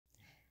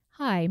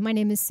Hi, my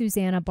name is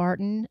Susanna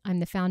Barton. I'm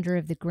the founder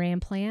of the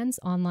Grand Plans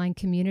online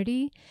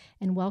community,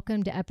 and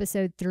welcome to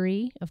episode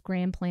 3 of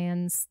Grand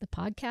Plans, the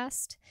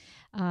podcast.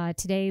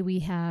 Today we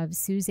have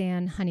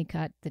Suzanne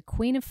Honeycutt, the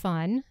Queen of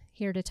Fun,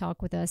 here to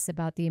talk with us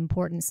about the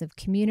importance of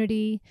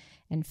community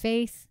and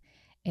faith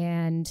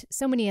and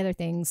so many other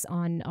things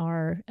on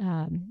our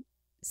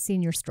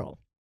senior stroll.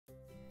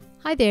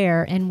 Hi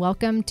there, and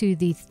welcome to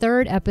the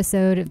 3rd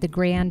episode of the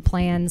Grand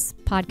Plans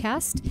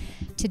podcast.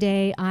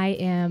 Today I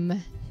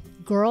am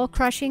girl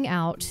crushing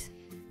out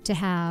to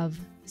have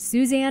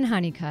Suzanne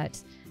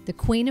Honeycutt, the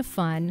Queen of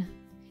Fun,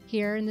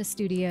 here in the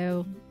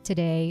studio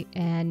today,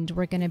 and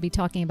we're going to be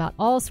talking about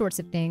all sorts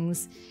of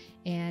things.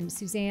 And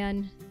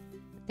Suzanne,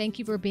 thank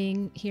you for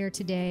being here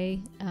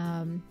today.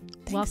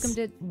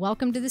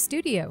 Welcome to the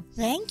studio.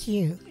 Thank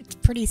you. It's a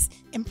pretty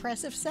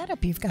impressive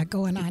setup you've got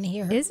going on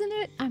here, isn't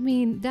it? I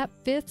mean, that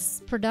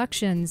Fifths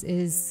Productions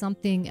is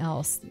something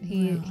else.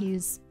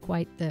 He's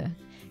quite the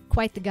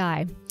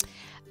guy.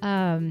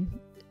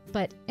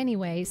 But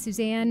anyway,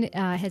 Suzanne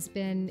has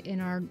been in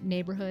our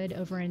neighborhood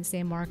over in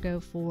San Marco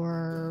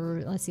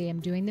for, let's see, I'm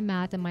doing the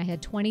math in my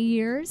head, 20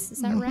 years.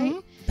 Is that right?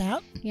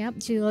 About.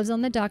 Yep. She lives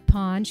on the duck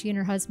pond. She and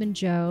her husband,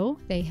 Joe,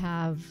 they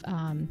have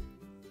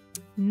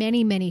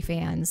many, many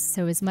fans.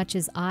 So as much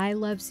as I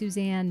love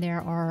Suzanne,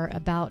 there are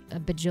about a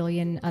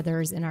bajillion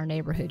others in our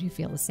neighborhood who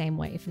feel the same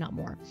way, if not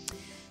more.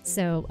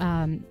 So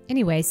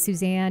anyway,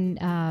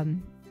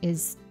 Suzanne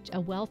is a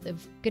wealth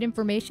of good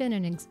information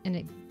and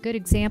a good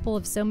example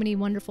of so many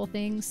wonderful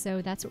things.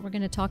 So that's what we're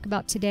going to talk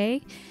about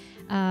today.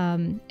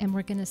 And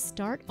we're going to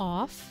start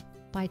off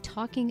by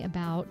talking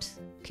about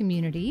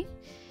community.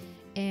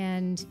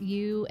 And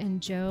you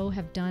and Joe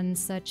have done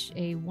such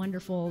a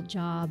wonderful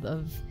job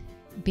of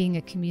being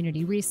a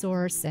community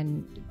resource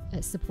and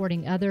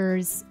supporting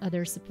others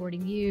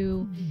supporting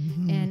you.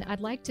 Mm-hmm. And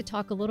I'd like to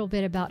talk a little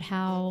bit about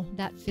how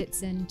that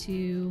fits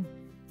into,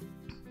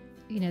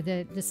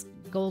 this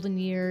golden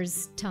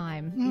years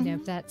time,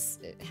 if that's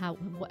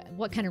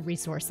what kind of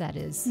resource that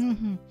is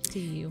to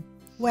you.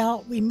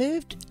 Well, we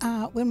moved,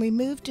 when we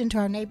moved into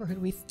our neighborhood,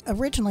 we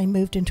originally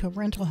moved into a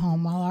rental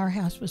home while our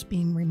house was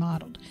being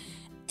remodeled.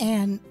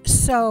 And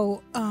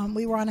so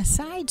we were on a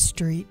side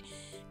street,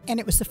 and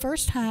it was the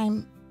first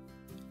time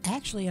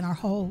actually in our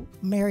whole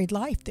married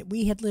life that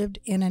we had lived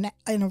in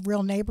a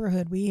real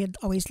neighborhood. We had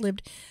always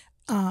lived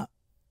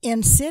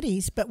in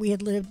cities, but we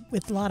had lived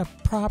with a lot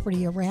of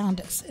property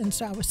around us. And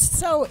so I was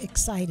so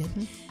excited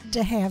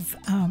to have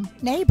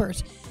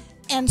neighbors.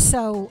 And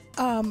so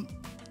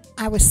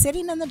I was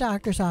sitting in the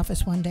doctor's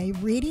office one day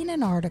reading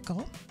an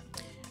article.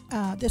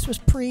 This was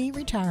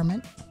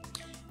pre-retirement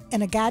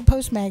in a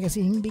Guidepost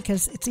magazine,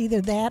 because it's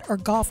either that or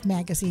Golf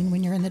magazine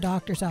when you're in the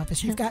doctor's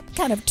office. You've got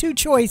kind of two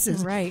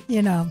choices, right?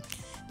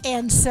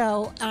 And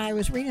so I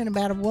was reading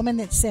about a woman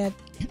that said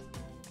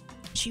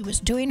she was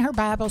doing her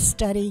Bible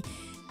study,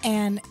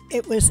 and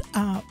it was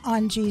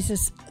on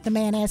Jesus, the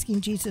man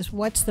asking Jesus,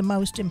 what's the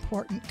most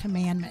important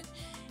commandment?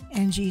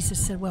 And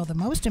Jesus said, well, the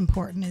most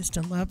important is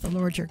to love the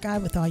Lord your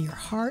God with all your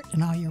heart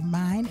and all your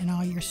mind and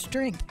all your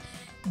strength.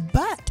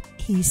 But,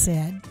 he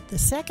said, the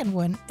second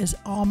one is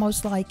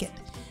almost like it.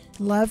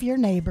 Love your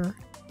neighbor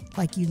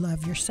like you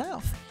love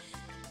yourself.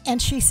 And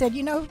she said,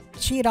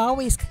 she had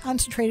always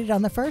concentrated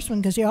on the first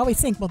one, because you always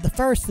think, well,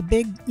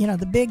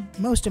 the big,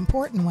 most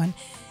important one.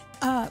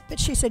 But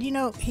she said,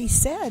 he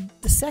said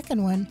the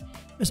second one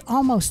was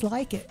almost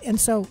like it. And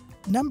so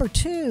number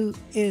 2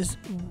 is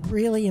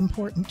really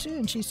important too.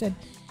 And she said,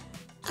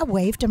 I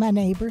wave to my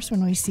neighbors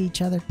when we see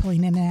each other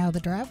pulling in and out of the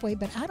driveway,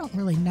 but I don't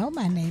really know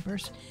my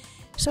neighbors.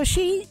 So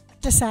she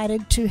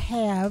decided to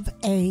have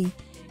a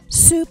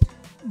soup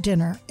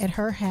dinner at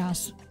her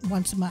house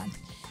once a month.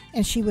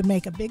 And she would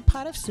make a big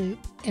pot of soup,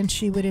 and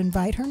she would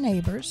invite her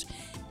neighbors.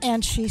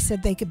 And she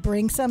said they could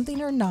bring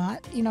something or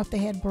not, if they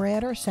had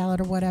bread or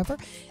salad or whatever.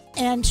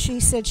 And she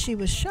said she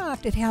was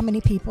shocked at how many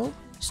people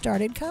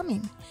started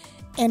coming.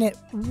 And it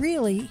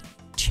really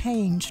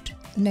changed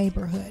the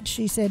neighborhood.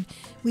 She said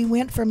we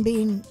went from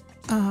being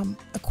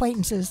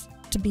acquaintances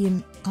to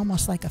being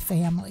almost like a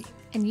family.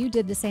 And you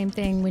did the same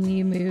thing when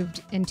you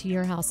moved into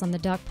your house on the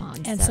duck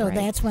pond. And so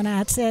that's when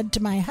I said to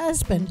my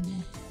husband,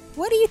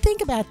 what do you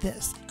think about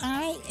this?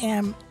 I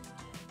am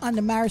on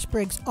the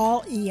Myers-Briggs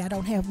all E. I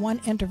don't have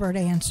one introvert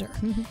answer.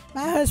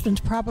 My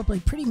husband's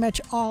probably pretty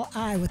much all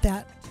I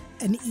without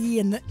an E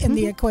in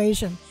the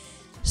equation.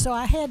 So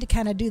I had to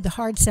kind of do the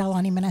hard sell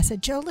on him, and I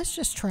said, Joe, let's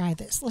just try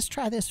this. Let's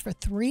try this for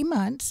 3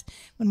 months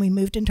when we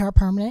moved into our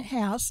permanent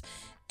house.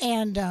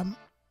 And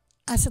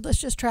I said,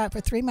 let's just try it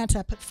for 3 months.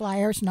 I put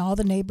flyers in all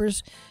the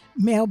neighbors'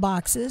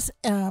 mailboxes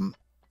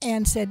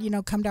and said,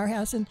 come to our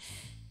house. And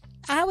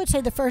I would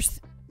say the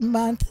first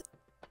month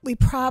we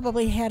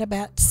probably had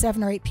about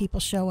 7 or 8 people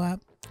show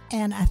up.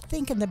 And I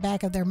think in the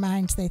back of their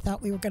minds, they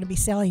thought we were going to be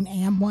selling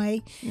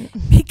Amway,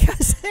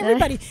 because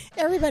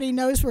everybody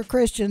knows we're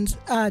Christians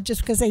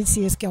just because they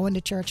see us going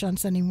to church on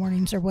Sunday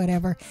mornings or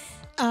whatever.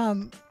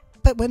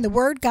 But when the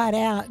word got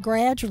out,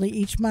 gradually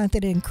each month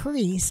it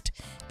increased,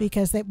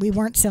 because we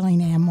weren't selling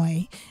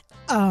Amway.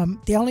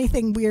 The only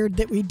thing weird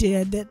that we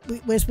did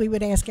was we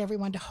would ask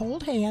everyone to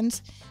hold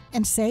hands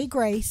and say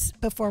grace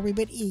before we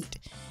would eat.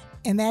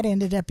 And that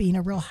ended up being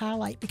a real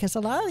highlight because a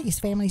lot of these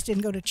families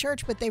didn't go to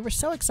church, but they were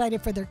so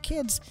excited for their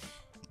kids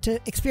to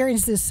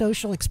experience this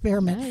social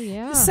experiment. Oh,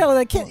 yeah. So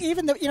the kid,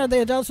 even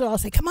the adults would all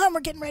say, "Come on,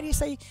 we're getting ready to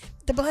say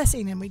the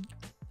blessing," and we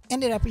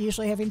ended up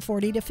usually having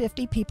 40 to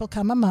 50 people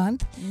come a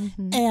month,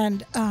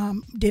 and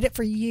did it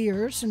for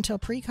years until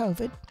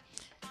pre-COVID,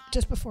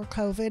 just before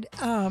COVID,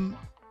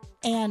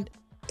 and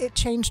it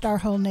changed our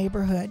whole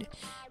neighborhood.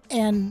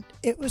 And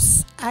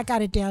I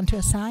got it down to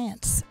a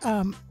science.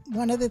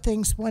 One of the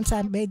things, once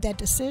I made that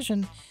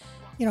decision,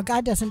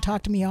 God doesn't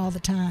talk to me all the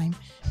time,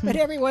 but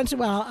every once in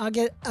a while I'll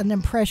get an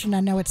impression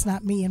I know it's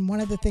not me. And one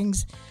of the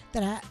things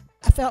that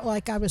I felt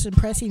like I was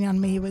impressing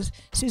on me was,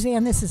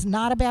 Suzanne, this is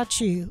not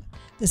about you.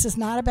 This is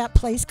not about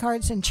place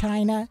cards and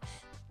china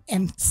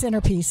and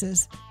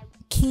centerpieces.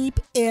 Keep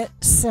it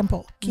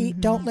simple.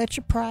 Don't let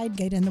your pride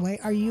get in the way,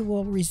 or you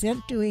will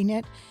resent doing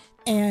it,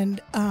 and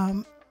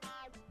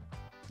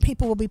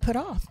people will be put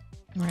off.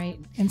 Right.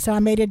 And so I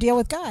made a deal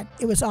with God.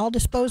 It was all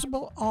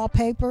disposable, all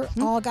paper,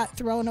 all got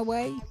thrown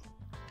away.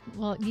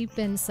 Well, you've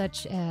been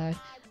such a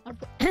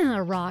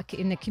rock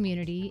in the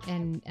community,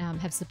 and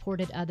have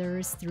supported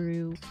others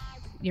through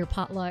your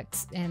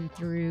potlucks and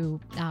through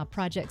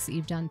projects that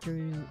you've done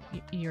through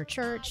your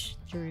church,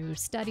 through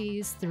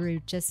studies, through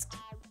just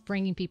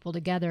bringing people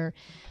together.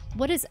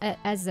 What is,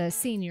 as a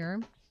senior,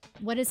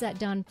 what has that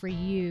done for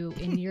you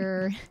in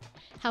your,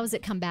 how has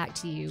it come back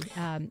to you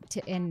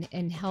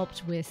and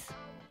helped with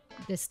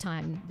this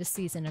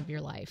season of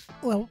your life?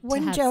 Well,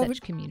 when Joe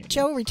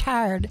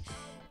retired,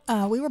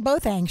 we were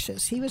both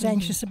anxious. He was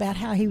anxious about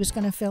how he was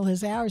going to fill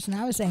his hours, and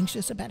I was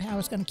anxious about how I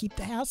was going to keep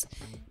the house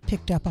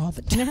picked up all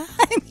the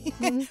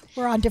time.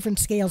 We're on different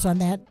scales on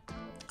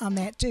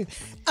that too.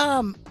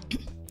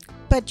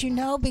 But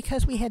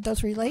because we had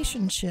those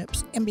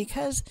relationships, and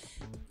because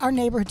our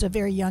neighborhood's a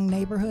very young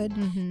neighborhood,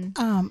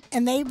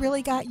 and they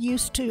really got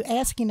used to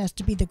asking us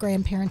to be the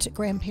grandparents at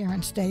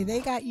Grandparents' Day.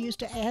 They got used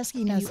to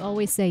asking us. You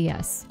always say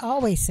yes.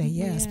 Always say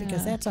yes,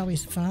 because that's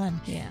always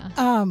fun. Yeah.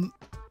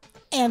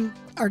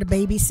 Or to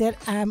babysit.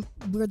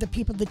 We're the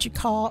people that you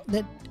call,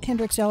 that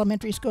Hendricks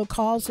Elementary School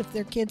calls if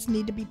their kids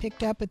need to be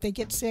picked up, if they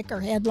get sick or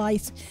had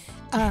lice.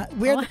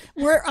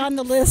 We're on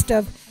the list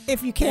of,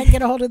 if you can't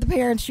get a hold of the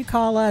parents, you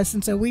call us.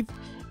 And so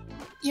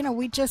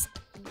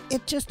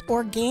it just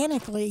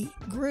organically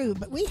grew,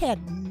 but we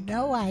had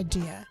no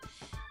idea.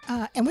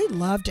 And we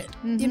loved it.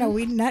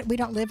 We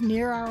don't live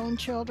near our own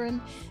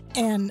children.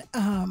 And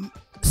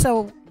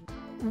so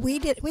we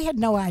had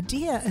no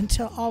idea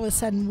until all of a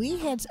sudden we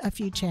had a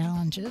few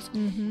challenges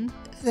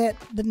that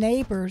the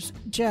neighbors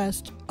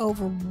just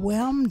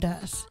overwhelmed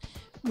us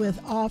with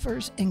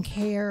offers and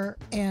care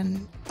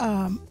and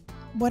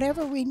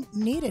whatever we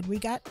needed. We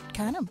got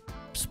kind of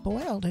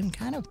spoiled and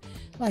kind of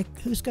like,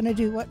 who's going to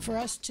do what for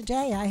us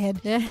today? I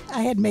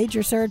had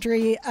major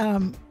surgery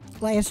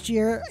last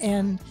year,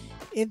 and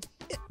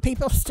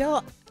people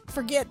still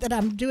forget that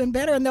I'm doing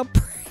better, and they'll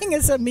bring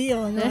us a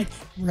meal, and they're like,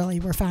 really,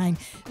 we're fine.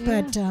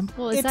 Yeah. But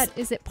well,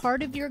 is it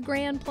part of your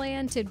grand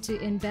plan to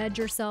embed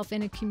yourself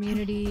in a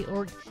community?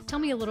 Or tell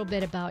me a little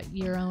bit about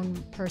your own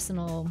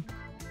personal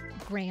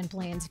grand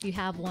plans, if you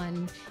have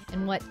one,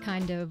 and what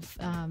kind of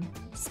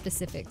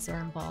specifics are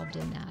involved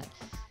in that.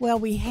 Well,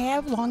 we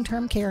have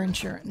long-term care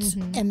insurance,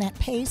 and that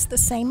pays the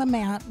same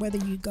amount whether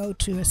you go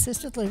to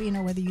assisted living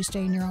or whether you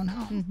stay in your own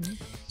home.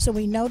 So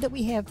we know that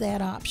we have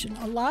that option.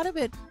 A lot of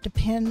it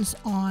depends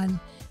on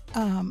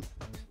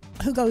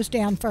who goes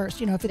down first,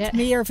 if it's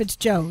me or if it's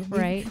Joe.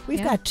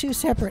 We've got two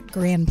separate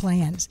grand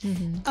plans.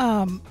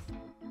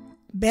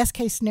 Best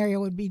case scenario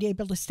would be to be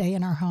able to stay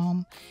in our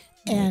home.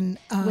 And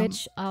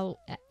which I'll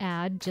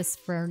add, just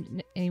for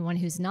anyone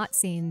who's not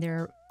seen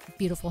their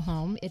beautiful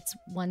home, it's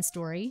one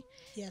story.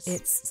 Yes.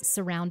 It's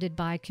surrounded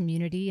by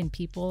community and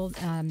people.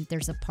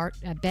 There's a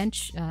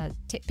bench,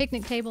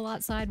 picnic table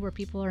outside where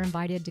people are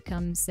invited to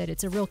come sit.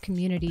 It's a real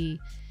community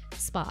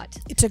spot.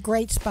 It's a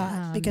great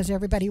spot because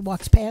everybody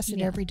walks past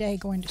it every day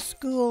going to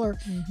school or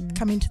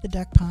coming to the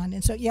duck pond.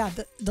 And so,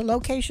 the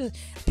location,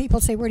 people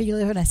say, where do you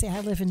live? And I say,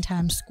 I live in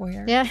Times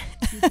Square. Yeah,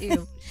 you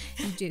do.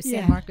 You do.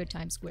 San Marco,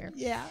 Times Square.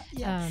 Yeah.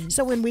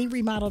 So when we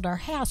remodeled our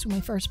house, when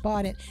we first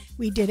bought it,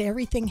 we did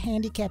everything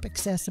handicap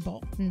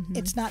accessible.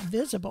 It's not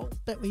visible,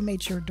 but we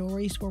made sure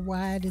doors were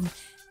wide and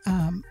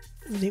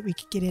that we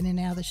could get in and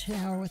out of the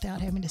shower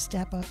without having to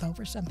step up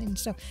over something.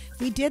 So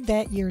we did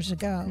that years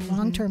ago.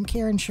 Long-term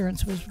care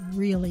insurance was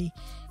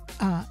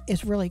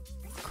is really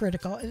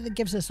critical. It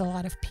gives us a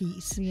lot of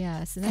peace.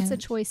 Yes, and that's a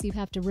choice you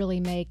have to really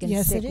make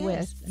and stick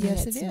with.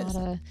 Yes, it is.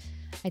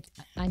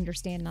 I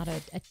understand, not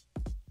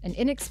an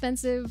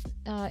inexpensive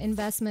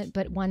investment,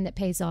 but one that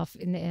pays off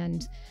in the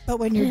end. But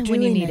when you're doing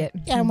when you need it,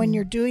 and when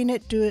you're doing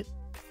it, do it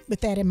with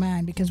that in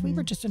mind, because we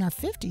were just in our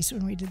 50s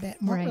when we did that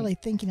and weren't really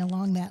thinking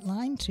along that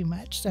line too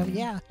much. So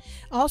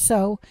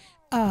also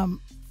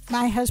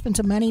my husband's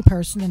a money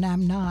person and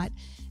I'm not,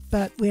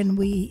 but when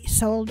we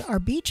sold our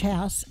beach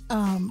house,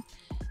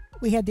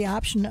 we had the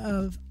option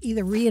of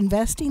either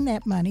reinvesting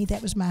that money,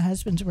 that was my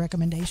husband's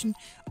recommendation,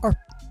 or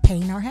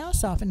paying our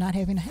house off and not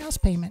having a house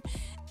payment.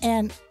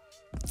 And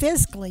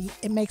physically,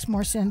 it makes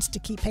more sense to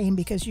keep paying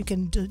because you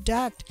can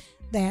deduct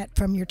that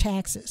from your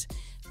taxes.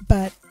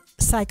 But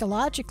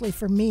psychologically,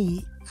 for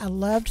me, I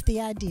loved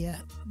the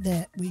idea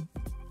that we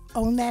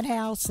own that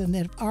house, and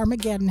that if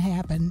Armageddon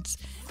happens,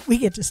 we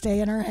get to stay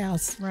in our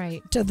house right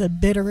to the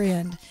bitter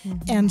end.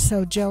 And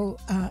so Joe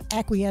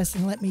acquiesced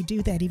and let me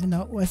do that, even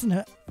though it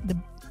wasn't the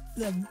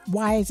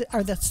wise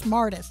or the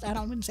smartest. I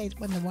don't even say it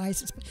wasn't the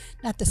wisest, but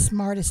not the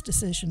smartest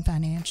decision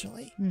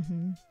financially.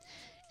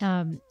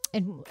 And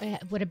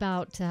what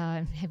about,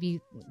 have you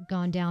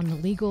gone down the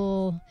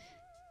legal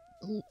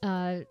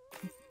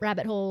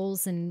rabbit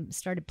holes and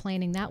started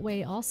planning that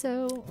way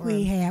also? Or?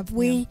 We have.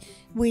 We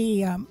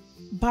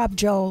Bob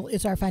Joel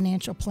is our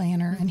financial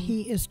planner, and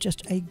he is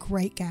just a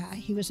great guy.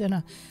 He was in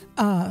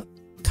a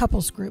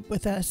couples group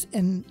with us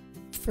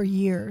for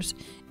years,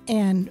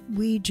 and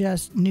we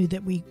just knew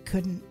that we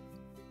couldn't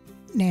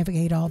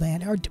navigate all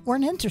that, or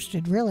weren't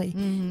interested really.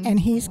 And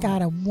he's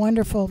got a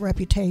wonderful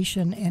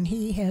reputation, and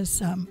he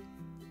has,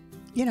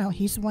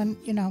 he's the one,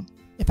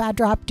 if I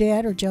drop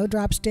dead or Joe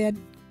drops dead,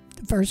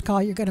 the first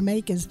call you're going to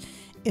make is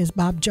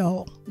Bob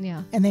Joel.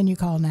 Yeah. And then you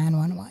call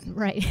 911.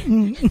 Right.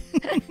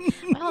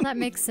 Well, that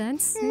makes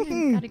sense.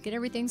 Got to get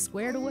everything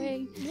squared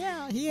away.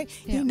 Yeah, he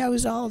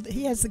knows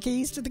he has the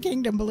keys to the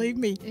kingdom, believe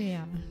me.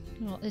 Yeah.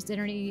 Well, is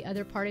there any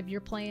other part of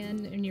your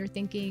plan and your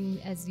thinking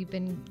as you've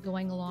been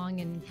going along,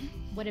 and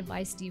what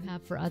advice do you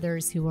have for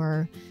others who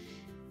are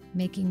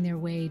making their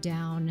way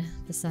down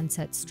the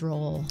Sunset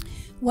Stroll?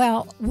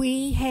 Well,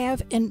 we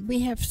have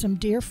some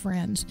dear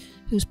friends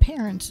whose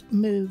parents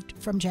moved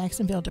from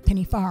Jacksonville to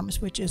Penny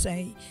Farms, which is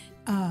a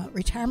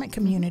retirement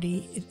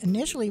community. It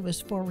initially was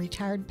for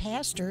retired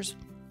pastors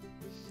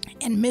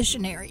and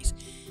missionaries,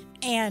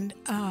 and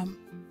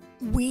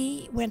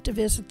we went to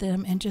visit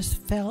them and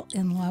just fell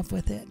in love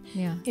with it.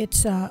 Yeah,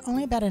 it's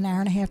only about an hour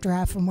and a half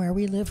drive from where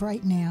we live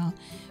right now,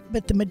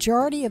 but the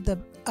majority of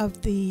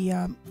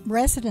the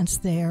residents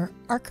there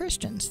are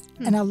Christians,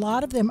 and a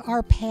lot of them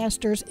are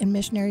pastors and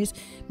missionaries.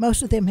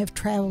 Most of them have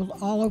traveled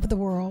all over the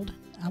world.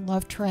 I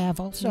love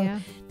travel, so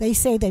they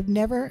say they've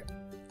never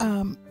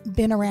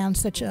been around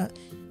such a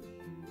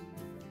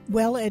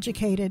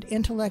well-educated,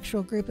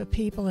 intellectual group of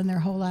people in their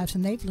whole lives,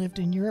 and they've lived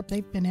in Europe.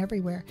 They've been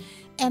everywhere,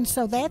 and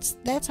so that's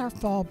our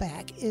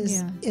fallback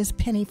is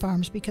Penny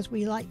Farms, because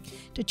we like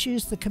to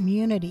choose the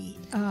community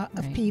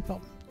of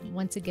people.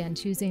 Once again,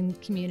 choosing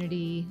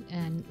community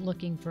and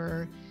looking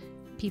for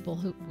people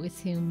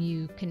with whom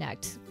you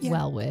connect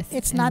well with.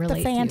 It's not the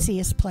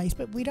fanciest place,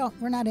 but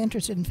we're not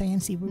interested in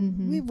fancy.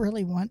 We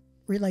really want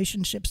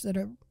relationships that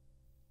are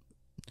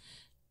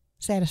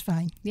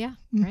satisfying. Yeah,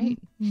 right.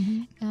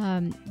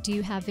 Do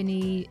you have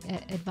any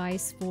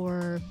advice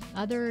for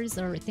others,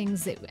 or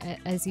things that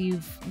as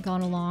you've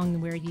gone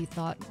along where you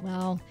thought,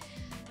 well,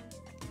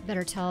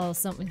 better tell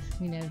something,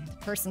 the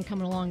person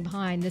coming along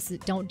behind,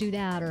 don't do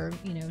that, or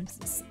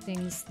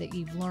things that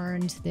you've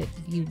learned that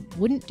you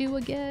wouldn't do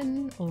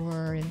again,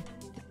 or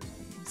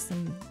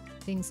some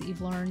things that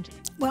you've learned?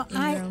 Well,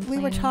 we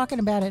were talking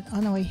about it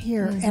on the way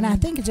here, and I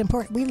think it's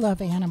important. We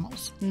love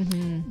animals,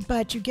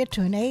 but you get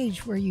to an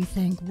age where you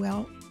think,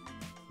 well,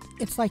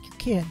 it's like your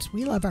kids.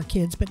 We love our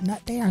kids, but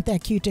they aren't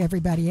that cute to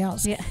everybody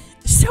else. Yeah.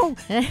 So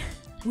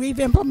we've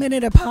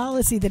implemented a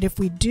policy that if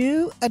we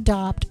do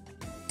adopt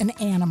an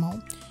animal,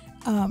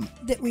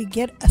 that we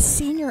get a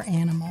senior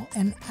animal,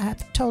 and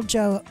I've told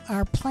Joe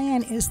our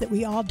plan is that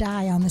we all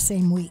die on the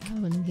same week.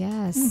 Oh,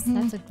 yes.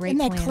 That's a great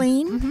plan. Isn't that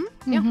clean?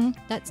 Yeah,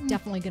 that's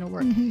definitely going to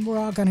work. We're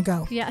all going to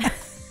go. Yeah.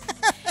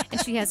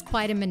 And she has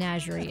quite a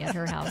menagerie at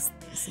her house.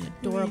 Some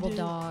adorable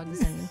dogs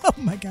and oh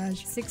my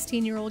gosh,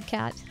 16-year-old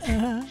cat.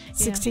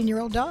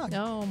 16-year-old dog.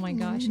 Oh my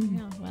gosh.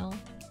 Yeah, well,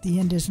 the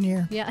end is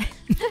near. Yeah.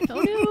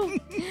 Oh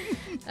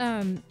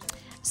no.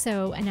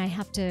 So, and I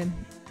have to,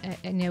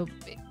 I know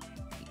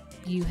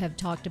you have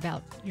talked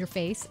about your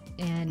faith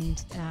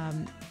and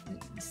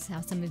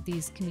how some of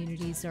these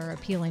communities are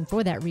appealing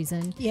for that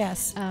reason.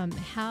 Yes.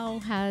 How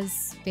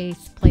has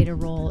faith played a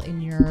role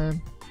in your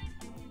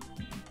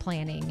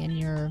planning and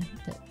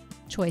the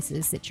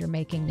choices that you're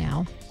making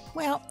now?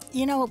 Well,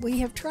 we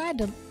have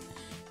tried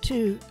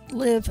to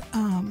live,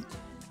 and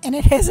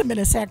it hasn't been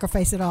a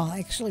sacrifice at all.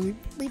 Actually,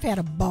 we've had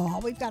a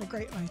ball. We've got a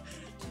great life.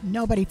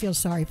 Nobody feels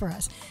sorry for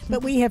us.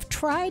 But we have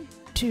tried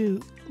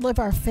to live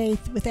our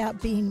faith without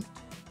being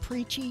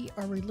preachy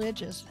or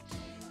religious,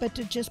 but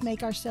to just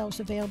make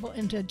ourselves available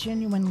and to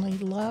genuinely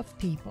love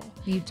people.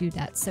 You do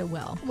that so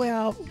well.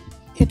 Well,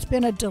 it's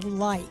been a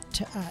delight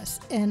to us,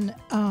 and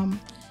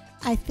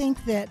I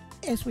think that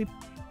as we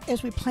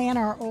plan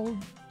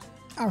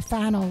our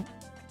final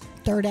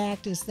third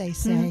act, as they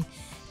say,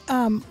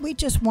 we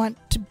just want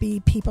to be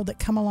people that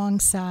come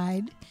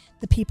alongside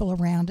the people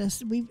around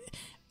us.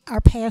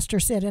 our pastor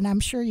said, and I'm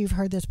sure you've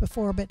heard this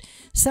before, but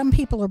some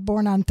people are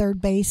born on third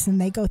base and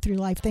they go through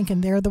life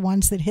thinking they're the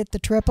ones that hit the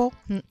triple.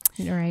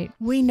 Right.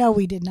 We know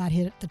we did not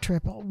hit the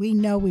triple. We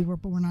know we were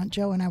born on,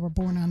 Joe and I were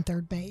born on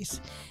third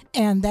base.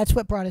 And that's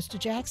what brought us to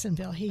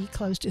Jacksonville. He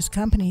closed his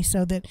company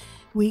so that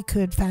we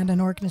could find an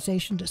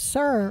organization to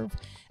serve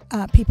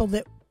people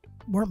that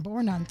weren't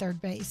born on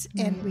third base.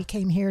 And we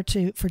came here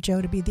for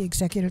Joe to be the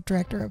executive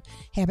director of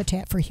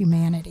Habitat for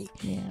Humanity.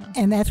 Yeah.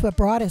 And that's what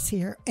brought us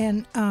here.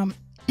 And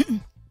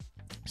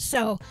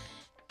so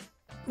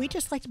we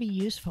just like to be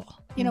useful.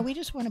 You know, we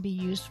just want to be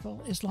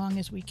useful as long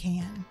as we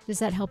can. Does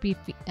that help you?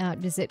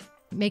 Does it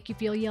make you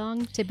feel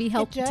young to be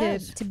helped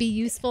to be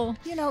useful?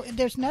 You know,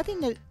 there's nothing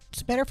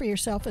that's better for your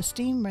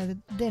self-esteem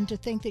than to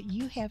think that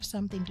you have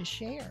something to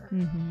share.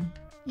 Mm-hmm.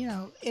 You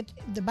know,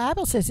 the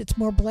Bible says it's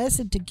more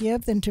blessed to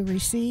give than to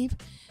receive.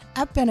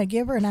 I've been a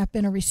giver and I've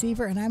been a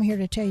receiver, and I'm here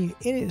to tell you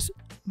it is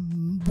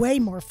way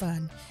more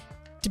fun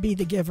to be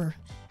the giver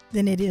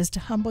than it is to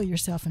humble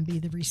yourself and be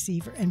the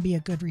receiver and be a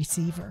good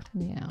receiver.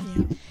 Yeah.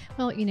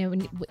 Well, you know,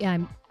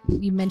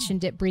 you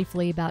mentioned it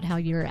briefly about how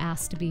you're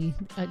asked to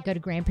go to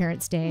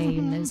Grandparents' Day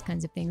and those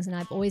kinds of things, and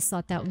I've always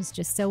thought that was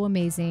just so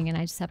amazing. And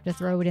I just have to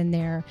throw it in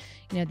there,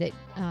 you know, that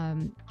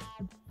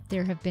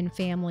there have been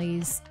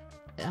families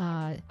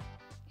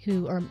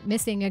who are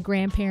missing a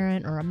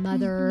grandparent or a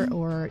mother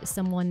or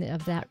someone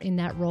in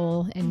that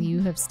role, and you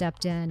have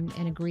stepped in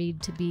and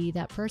agreed to be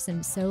that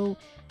person so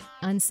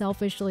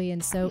unselfishly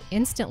and so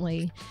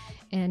instantly.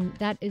 And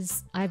that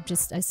is, I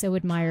so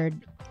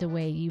admired the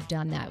way you've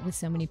done that with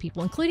so many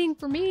people, including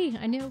for me.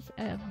 I know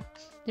there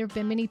have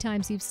been many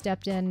times you've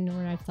stepped in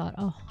where I've thought,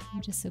 oh,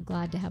 I'm just so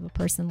glad to have a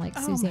person like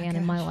Suzanne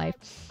in my life.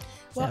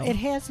 Well, it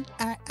has,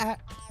 I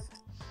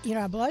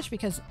blush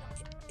because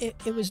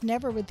it was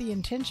never with the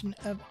intention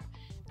of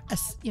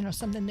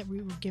something that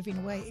we were giving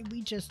away.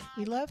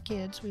 We love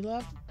kids, we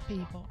love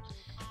people.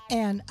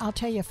 And I'll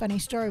tell you a funny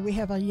story. We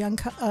have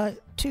a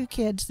two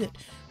kids that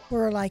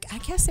were I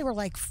guess they were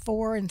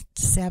 4 and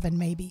 7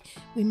 maybe.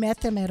 We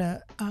met them at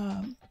a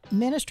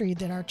ministry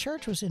that our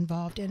church was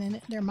involved in,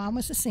 and their mom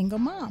was a single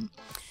mom.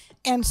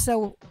 And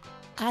so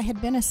I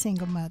had been a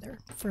single mother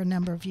for a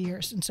number of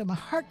years, and so my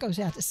heart goes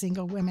out to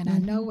single women. I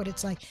know what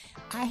it's like.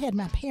 I had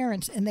my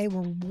parents, and they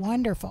were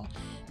wonderful,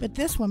 but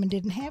this woman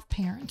didn't have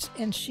parents,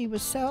 and she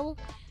was so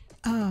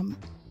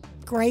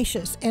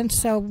gracious. And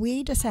so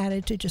we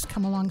decided to just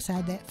come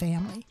alongside that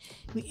family.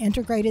 We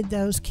integrated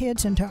those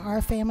kids into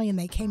our family, and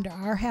they came to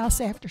our house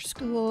after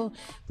school.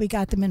 We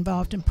got them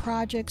involved in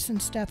projects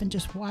and stuff and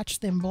just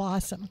watched them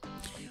blossom.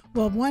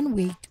 Well, one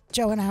week,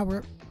 Joe and I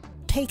were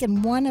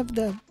taking one of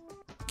the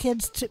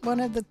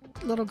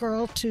little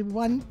girl to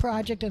one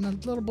project and a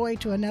little boy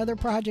to another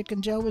project,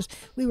 and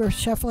we were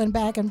shuffling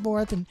back and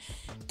forth,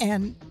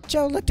 and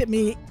Joe looked at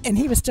me, and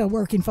he was still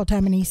working full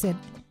time, and he said,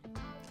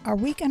 "Are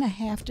we going to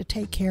have to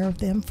take care of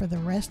them for the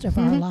rest of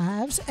our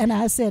lives?" And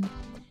I said,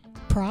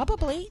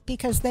 "Probably,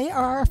 because they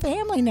are our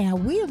family now.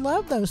 We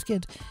love those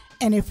kids,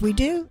 and if we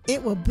do,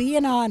 it will be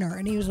an honor."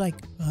 And he was like,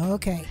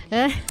 "Okay."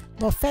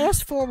 Well,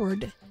 fast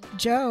forward,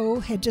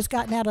 Joe had just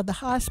gotten out of the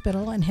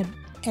hospital and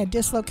had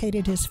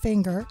dislocated his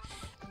finger.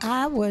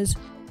 I was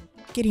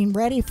getting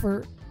ready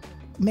for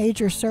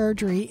major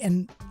surgery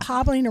and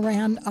hobbling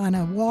around on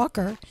a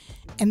walker,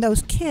 and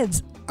those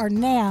kids are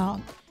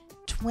now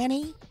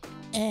 20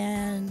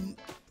 and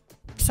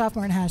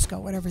sophomore in high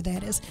school, whatever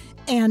that is.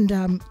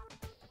 And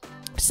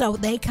so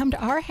they come to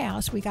our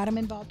house. We got them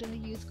involved in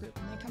a youth group,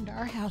 and they come to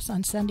our house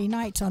on Sunday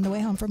nights on the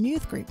way home from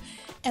youth group.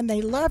 And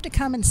they love to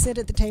come and sit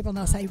at the table, and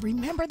they'll say,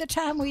 "Remember the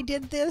time we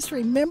did this?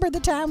 Remember the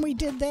time we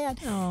did that?"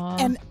 Aww.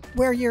 And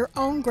where your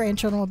own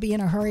grandchildren will be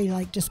in a hurry,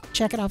 just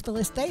check it off the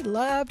list. They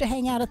love to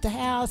hang out at the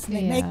house, and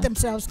they make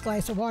themselves a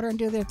glass of water and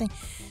do their thing.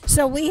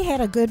 So we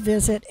had a good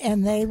visit,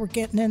 and they were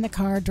getting in the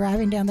car,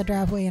 driving down the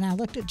driveway, and I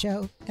looked at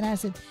Joe, and I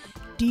said,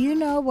 "Do you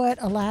know what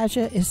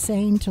Elijah is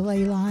saying to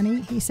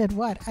Leilani?" He said,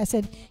 "What?" I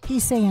said,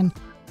 "He's saying,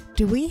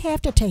 do we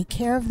have to take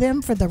care of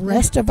them for the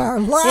rest of our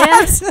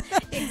lives?" Yeah,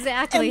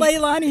 exactly. And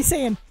Leilani's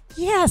saying,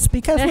 "Yes,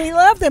 because we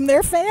love them.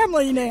 They're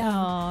family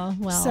now." Oh,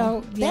 well.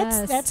 So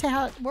yes. that's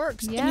how it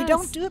works. Yes. And you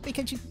don't do it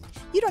because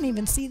you don't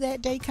even see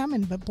that day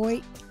coming, but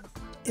boy,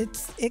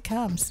 it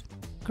comes.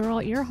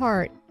 Girl, your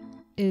heart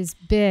is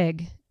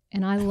big,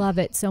 and I love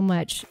it so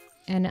much.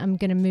 And I'm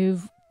going to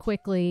move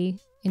quickly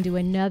into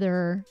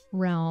another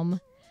realm,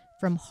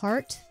 from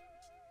heart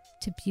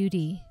to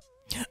beauty.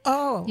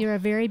 Oh. You're a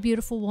very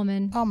beautiful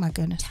woman. Oh, my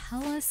goodness.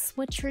 Tell us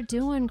what you're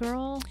doing,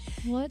 girl.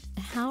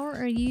 How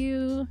are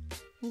you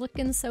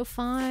looking so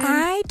fine?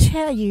 I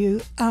tell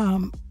you,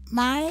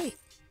 my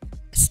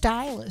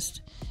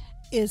stylist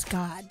is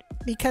God,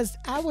 because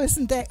I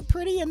wasn't that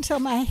pretty until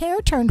my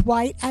hair turned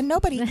white, and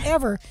nobody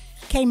ever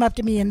came up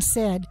to me and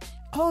said,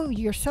 "Oh,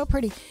 you're so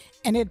pretty."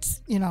 And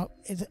it's,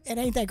 it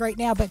ain't that great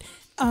now, but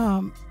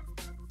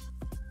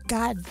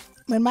God,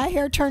 when my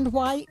hair turned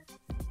white,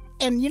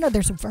 and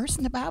there's a verse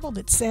in the Bible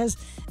that says,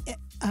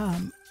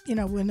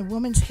 when the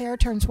woman's hair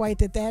turns white,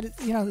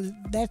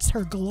 that's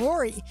her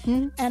glory.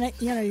 And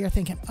you're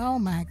thinking, oh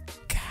my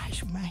gosh,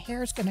 gosh, my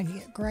hair's going to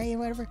get gray or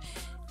whatever.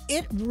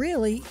 It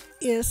really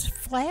is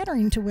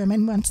flattering to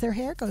women once their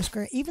hair goes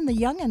gray. Even the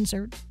youngins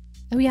are.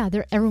 Oh yeah,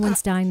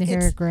 everyone's dyeing the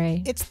hair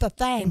gray. It's the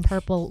thing. And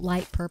purple,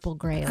 light purple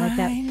gray, like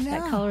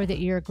that color that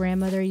your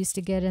grandmother used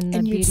to get in the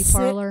beauty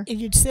parlor.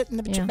 And you'd sit in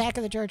the back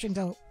of the church and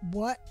go,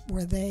 "What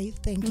were they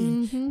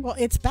thinking?" Mm-hmm. Well,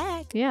 it's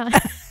back. Yeah.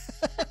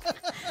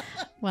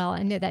 Well,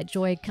 I know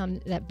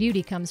that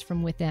beauty comes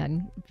from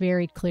within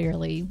very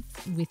clearly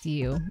with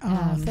you.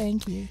 Oh,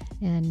 thank you.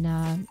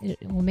 And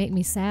it will make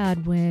me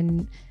sad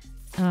when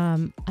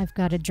I've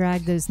got to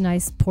drag those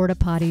nice porta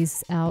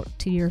potties out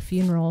to your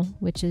funeral,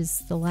 which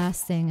is the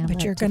last thing I'm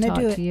going to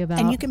talk to you about.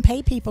 And you can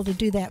pay people to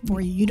do that for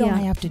you. You don't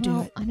have to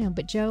do it. I know,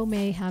 but Joe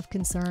may have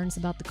concerns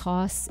about the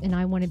costs, and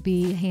I want to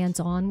be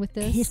hands-on with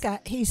this.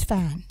 He's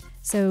fine.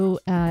 So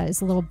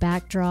as a little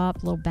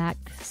backdrop, little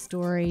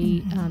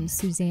backstory,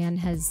 Suzanne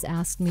has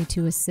asked me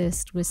to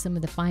assist with some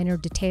of the finer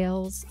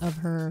details of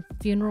her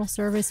funeral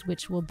service,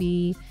 which will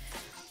be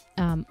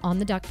on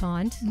the duck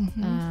pond.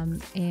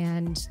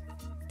 And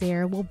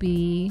there will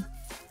be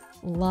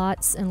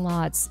lots and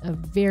lots of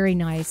very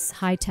nice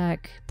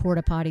high-tech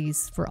porta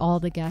potties for all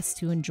the guests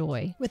to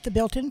enjoy. With the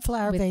built-in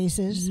flower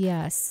vases.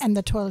 Yes. And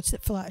the toilets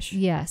that flush.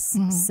 Yes.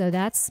 So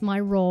that's my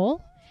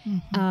role.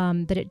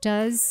 But it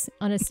does,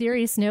 on a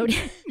serious note,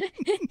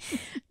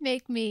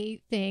 make me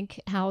think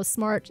how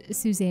smart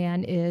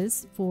Suzanne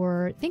is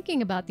for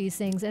thinking about these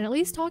things and at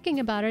least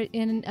talking about it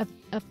in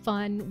a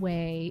fun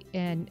way.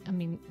 And I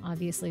mean,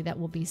 obviously that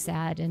will be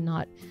sad and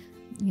not,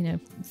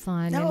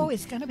 fun. No, and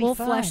it's going to be fun. We'll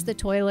flush the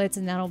toilets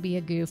and that'll be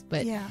a goof.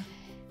 But yeah.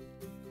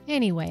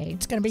 Anyway,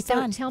 it's going to be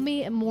fun. Tell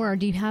me more.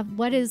 Do you have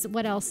what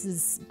else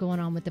is going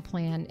on with the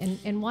plan,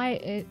 and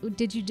why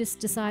did you just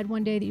decide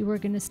one day that you were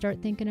going to start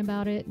thinking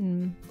about it?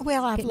 And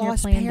I've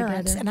lost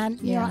parents, together?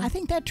 And I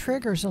think that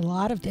triggers a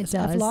lot of this. It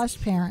does. I've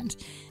lost parents,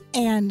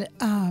 and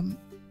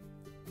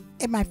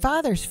at my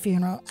father's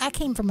funeral, I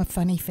came from a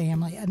funny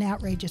family, an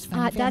outrageous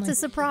funny family. That's a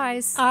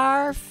surprise.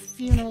 Our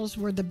funerals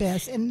were the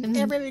best, and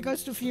everybody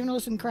goes to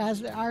funerals and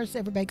cries. But ours,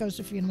 everybody goes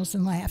to funerals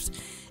and laughs.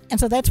 And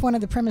so that's one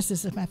of the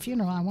premises of my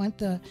funeral. I want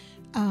the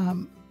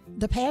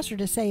pastor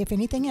to say, if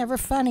anything ever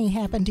funny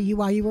happened to you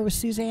while you were with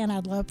Suzanne,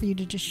 I'd love for you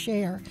to just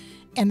share.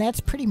 And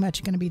that's pretty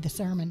much going to be the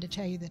sermon, to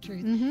tell you the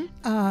truth.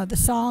 The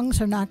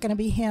songs are not going to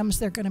be hymns.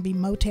 They're going to be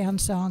Motown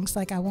songs.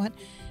 Like I want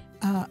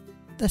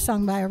the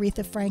song by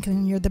Aretha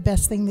Franklin, "You're the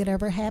Best Thing That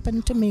Ever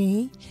Happened to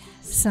Me,"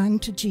 sung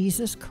to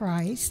Jesus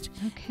Christ.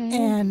 Okay.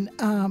 And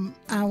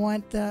I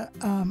want the...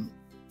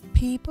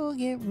 people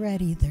get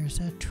ready, there's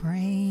a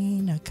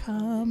train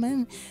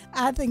a-coming.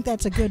 I think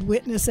that's a good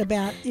witness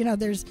about,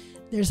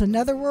 there's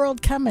another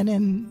world coming,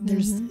 and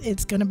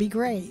it's going to be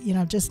great.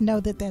 Just know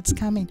that that's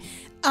coming.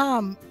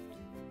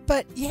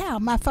 But yeah,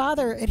 my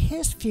father at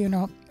his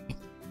funeral,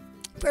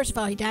 first of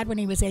all, he died when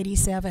he was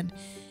 87,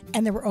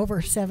 and there were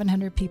over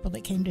 700 people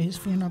that came to his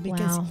funeral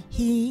because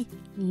he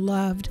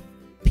loved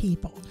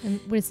people. And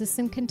was this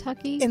in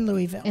Kentucky? In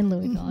Louisville.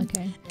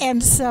 Okay.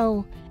 And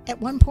so at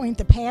one point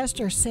the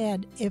pastor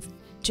said, if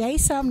Jay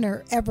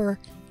Sumner ever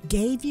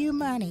gave you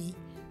money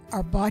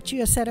or bought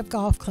you a set of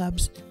golf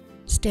clubs,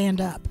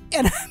 stand up.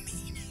 And I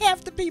mean,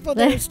 half the people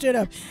there stood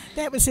up.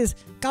 That was his,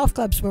 golf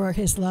clubs were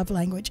his love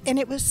language. And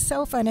it was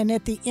so fun. And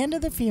at the end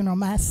of the funeral,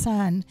 my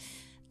son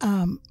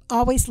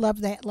always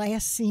loved that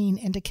last scene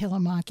in To Kill a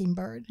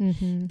Mockingbird,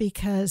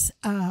 because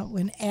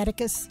when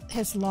Atticus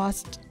has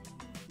lost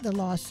the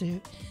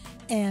lawsuit,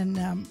 and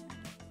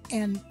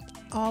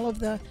all of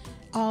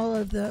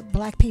the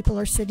black people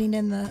are sitting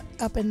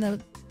up in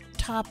the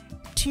top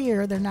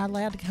tier. They're not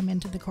allowed to come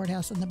into the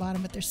courthouse on the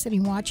bottom, but they're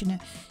sitting watching it.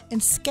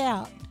 And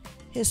Scout,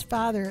 his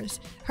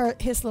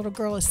his little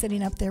girl is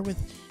sitting up there with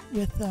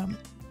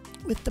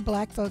the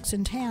black folks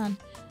in town.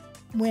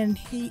 When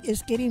he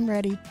is getting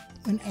ready,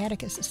 when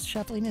Atticus is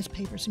shuffling his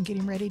papers and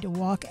getting ready to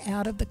walk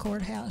out of the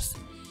courthouse,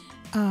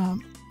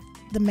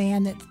 the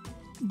man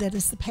that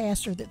is the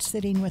pastor that's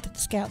sitting with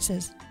Scout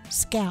says,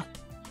 "Scout,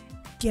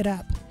 get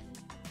up.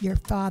 Your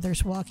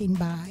father's walking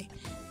by."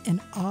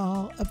 And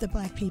all of the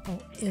black people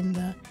in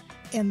the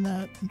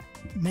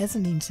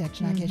mezzanine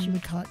section, I guess you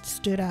would call it,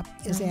 stood up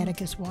as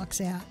Atticus walks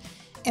out.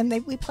 And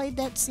we played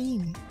that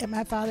scene at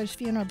my father's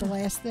funeral, the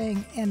last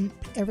thing, and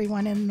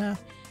everyone in the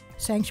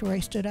sanctuary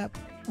stood up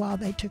while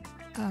they took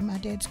my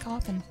dad's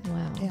coffin.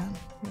 Wow. Yeah.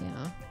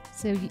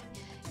 So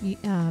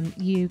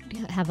you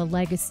have a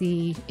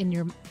legacy in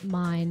your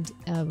mind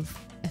of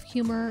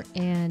humor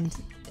and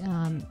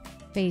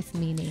faith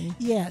meaning.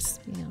 Yes.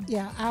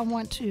 Yeah. I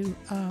want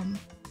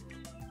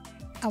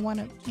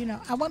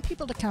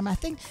people to come. I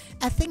think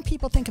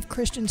people think of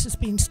Christians as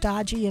being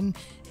stodgy and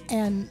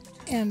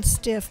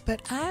stiff,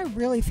 but I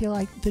really feel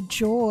like the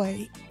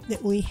joy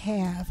that we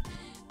have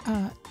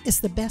is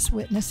the best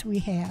witness we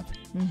have.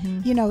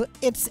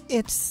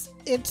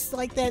 It's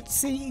like that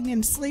scene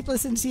in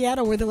Sleepless in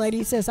Seattle where the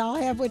lady says, "I'll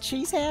have what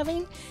she's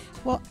having."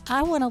 Well,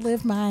 I want to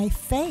live my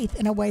faith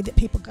in a way that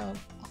people go,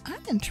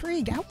 "I'm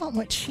intrigued. I want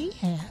what she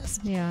has."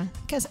 Yeah.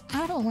 Because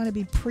I don't want to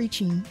be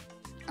preaching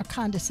or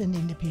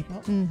condescending to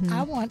people.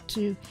 I want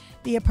to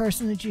be a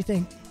person that you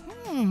think,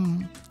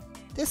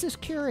 This is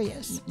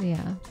curious.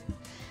 Yeah.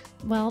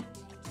 Well,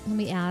 let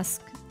me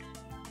ask.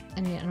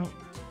 I mean,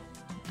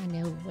 I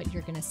know what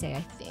you're going to say,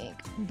 I think,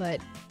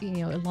 but,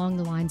 along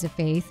the lines of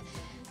faith,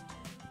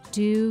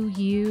 do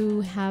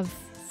you have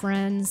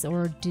friends,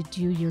 or did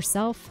you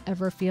yourself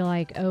ever feel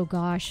like, oh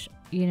gosh,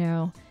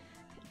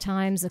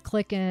 time's a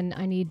clicking,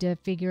 I need to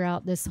figure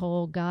out this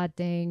whole God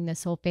thing,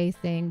 this whole faith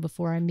thing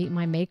before I meet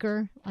my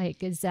maker?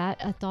 Like, is that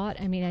a thought?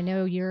 I mean, I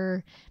know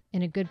you're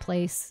in a good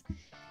place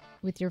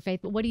with your faith,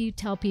 but what do you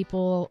tell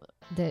people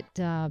that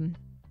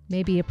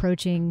may be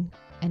approaching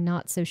and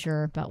not so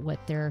sure about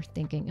what they're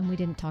thinking? And we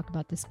didn't talk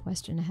about this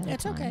question ahead of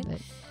time. Okay.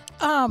 But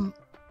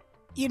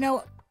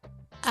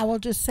I will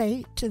just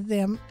say to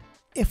them,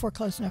 if we're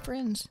close enough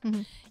friends,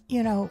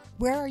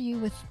 where are you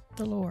with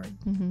the Lord?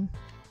 Mm-hmm.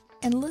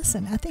 And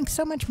listen. I think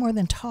so much more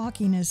than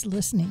talking is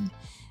listening.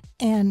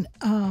 And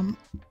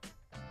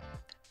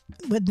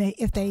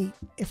if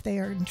they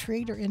are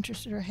intrigued or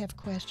interested or have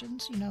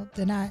questions,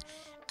 then I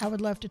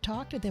would love to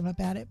talk to them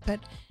about it. But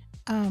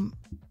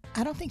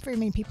I don't think very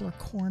many people are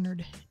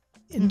cornered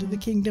into the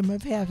kingdom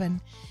of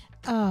heaven.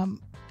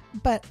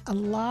 But a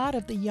lot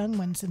of the young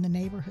ones in the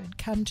neighborhood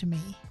come to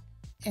me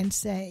and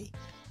say,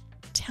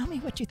 tell me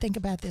what you think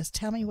about this.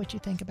 Tell me what you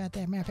think about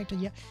that. Matter of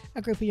fact,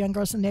 a group of young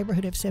girls in the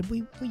neighborhood have said,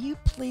 will you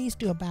please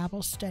do a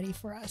Bible study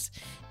for us?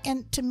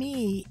 And to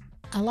me,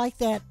 I like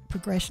that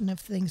progression of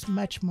things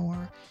much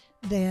more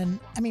than,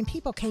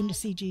 people came to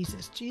see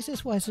Jesus.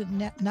 Jesus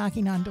wasn't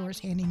knocking on doors,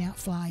 handing out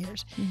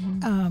flyers.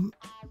 Mm-hmm.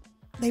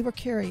 They were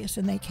curious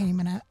and they came,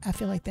 and I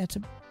feel like that's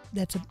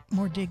a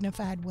more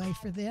dignified way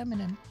for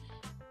them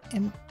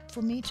and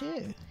for me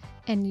too.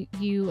 And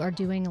you are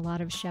doing a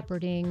lot of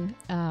shepherding,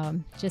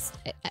 just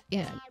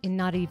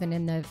not even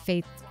in the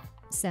faith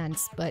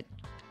sense, but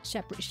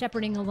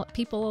shepherding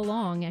people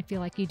along. I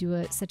feel like you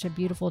do such a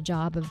beautiful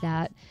job of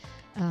that.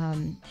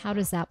 How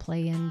does that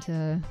play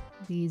into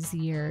these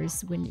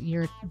years when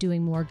you're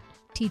doing more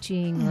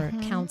teaching or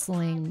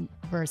counseling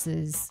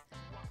versus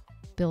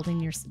building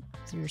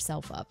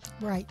yourself up?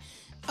 Right.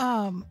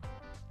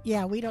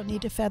 Yeah, we don't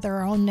need to feather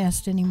our own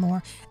nest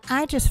anymore.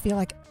 I just feel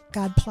like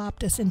God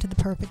plopped us into the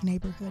perfect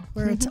neighborhood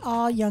where it's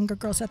all younger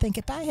girls. I think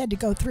if I had to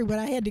go through what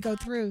I had to go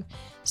through,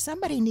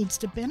 somebody needs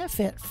to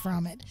benefit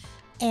from it.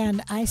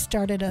 And I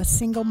started a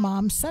single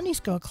mom Sunday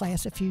school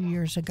class a few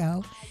years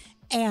ago.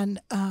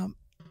 And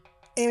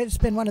it's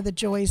been one of the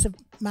joys of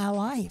my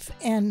life.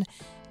 And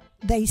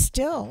they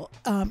still,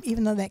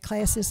 even though that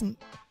class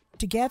isn't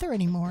together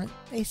anymore,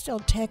 they still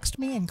text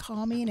me and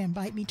call me and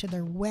invite me to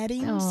their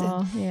weddings.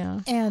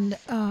 And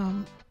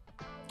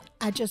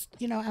I just,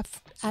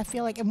 I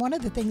feel like, and one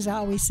of the things I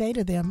always say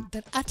to them,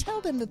 that I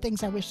tell them the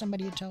things I wish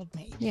somebody had told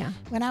me. Yeah.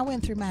 When I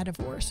went through my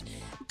divorce,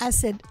 I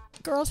said,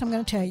 girls, I'm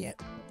going to tell you,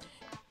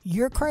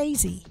 you're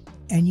crazy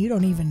and you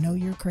don't even know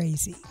you're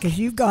crazy because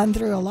you've gone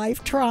through a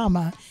life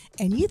trauma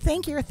and you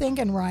think you're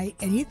thinking right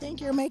and you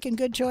think you're making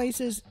good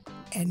choices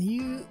and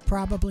you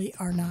probably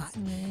are not.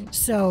 Right.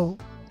 So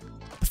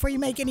before you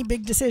make any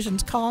big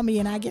decisions, call me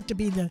and I get to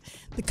be the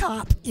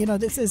cop,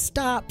 that says,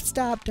 stop,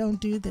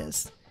 don't do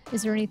this.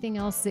 Is there anything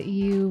else that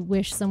you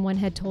wish someone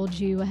had told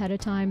you ahead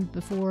of time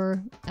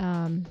before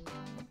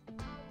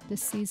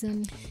this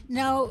season?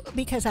 No,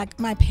 because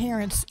my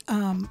parents,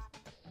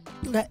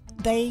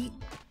 they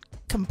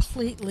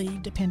completely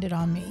depended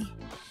on me.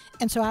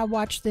 And so I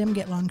watched them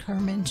get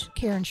long-term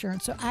care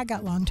insurance. So I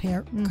got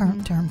long-term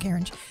care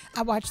insurance.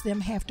 I watched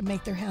them have to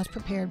make their house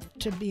prepared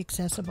to be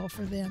accessible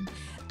for them.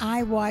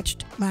 I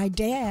watched my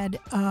dad.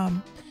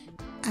 I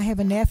have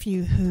a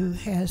nephew who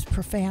has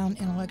profound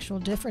intellectual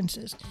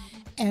differences.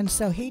 And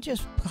so he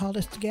just called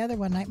us together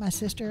one night, my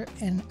sister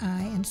and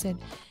I, and said,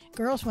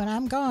 girls, when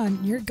I'm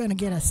gone, you're going to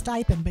get a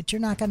stipend, but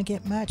you're not going to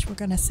get much. We're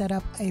going to set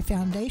up a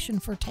foundation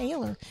for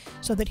Taylor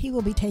so that he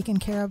will be taken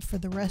care of for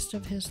the rest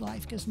of his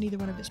life, because neither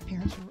one of his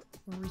parents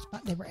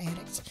they were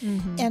addicts.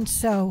 And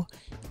so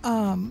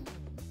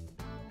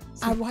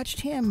I watched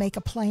him make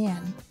a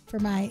plan for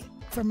my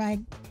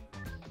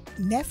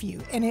nephew,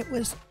 and it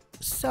was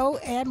so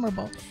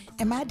admirable.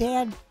 And my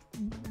dad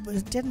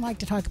didn't like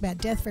to talk about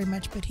death very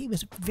much, but he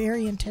was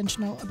very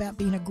intentional about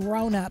being a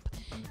grown-up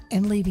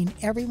and leaving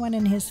everyone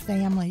in his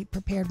family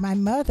prepared. My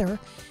mother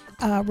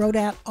wrote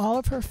out all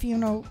of her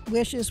funeral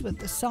wishes with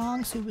the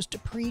songs, who was to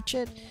preach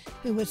it,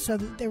 so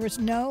that there was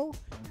no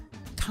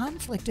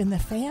conflict in the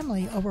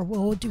family over,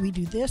 well, do we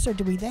do this or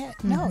do we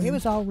that? No, it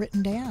was all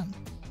written down.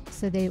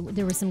 So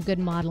there was some good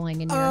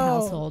modeling in your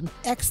household.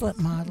 Excellent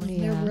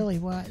modeling. Yeah. There really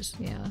was.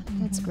 Yeah,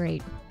 that's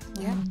great.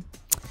 Yeah.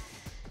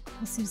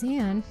 Well,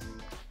 Suzanne,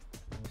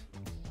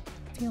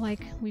 I feel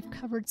like we've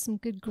covered some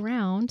good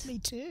ground. Me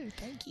too.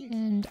 Thank you.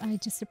 And I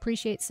just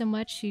appreciate so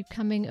much you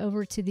coming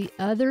over to the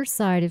other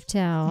side of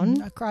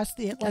town. Across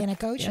the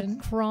Atlantic Ocean.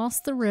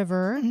 Across the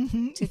river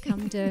to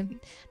come to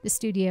the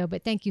studio.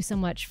 But thank you so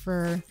much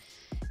for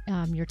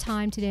your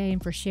time today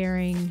and for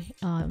sharing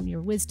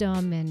your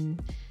wisdom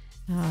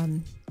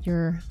and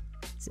your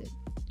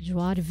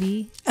joie de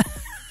vivre.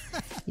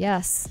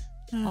 Yes,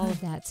 all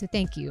of that. So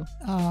thank you.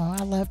 Oh,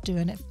 I love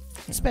doing it,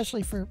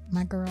 especially for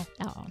my girl.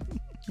 Oh,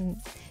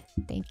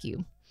 thank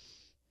you.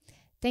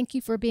 Thank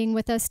you for being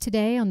with us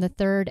today on the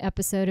third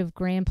episode of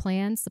Grand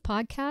Plans, the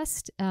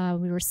podcast.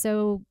 We were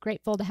so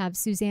grateful to have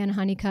Suzanne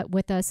Honeycutt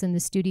with us in the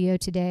studio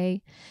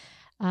today.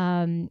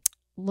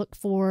 Look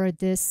for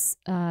this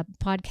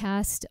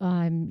podcast.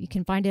 You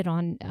can find it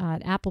on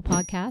Apple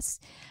Podcasts,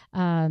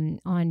 on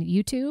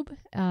YouTube,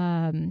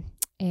 and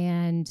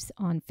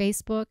on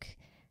Facebook,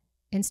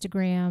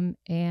 Instagram,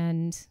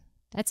 and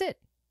that's it.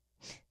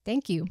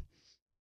 Thank you.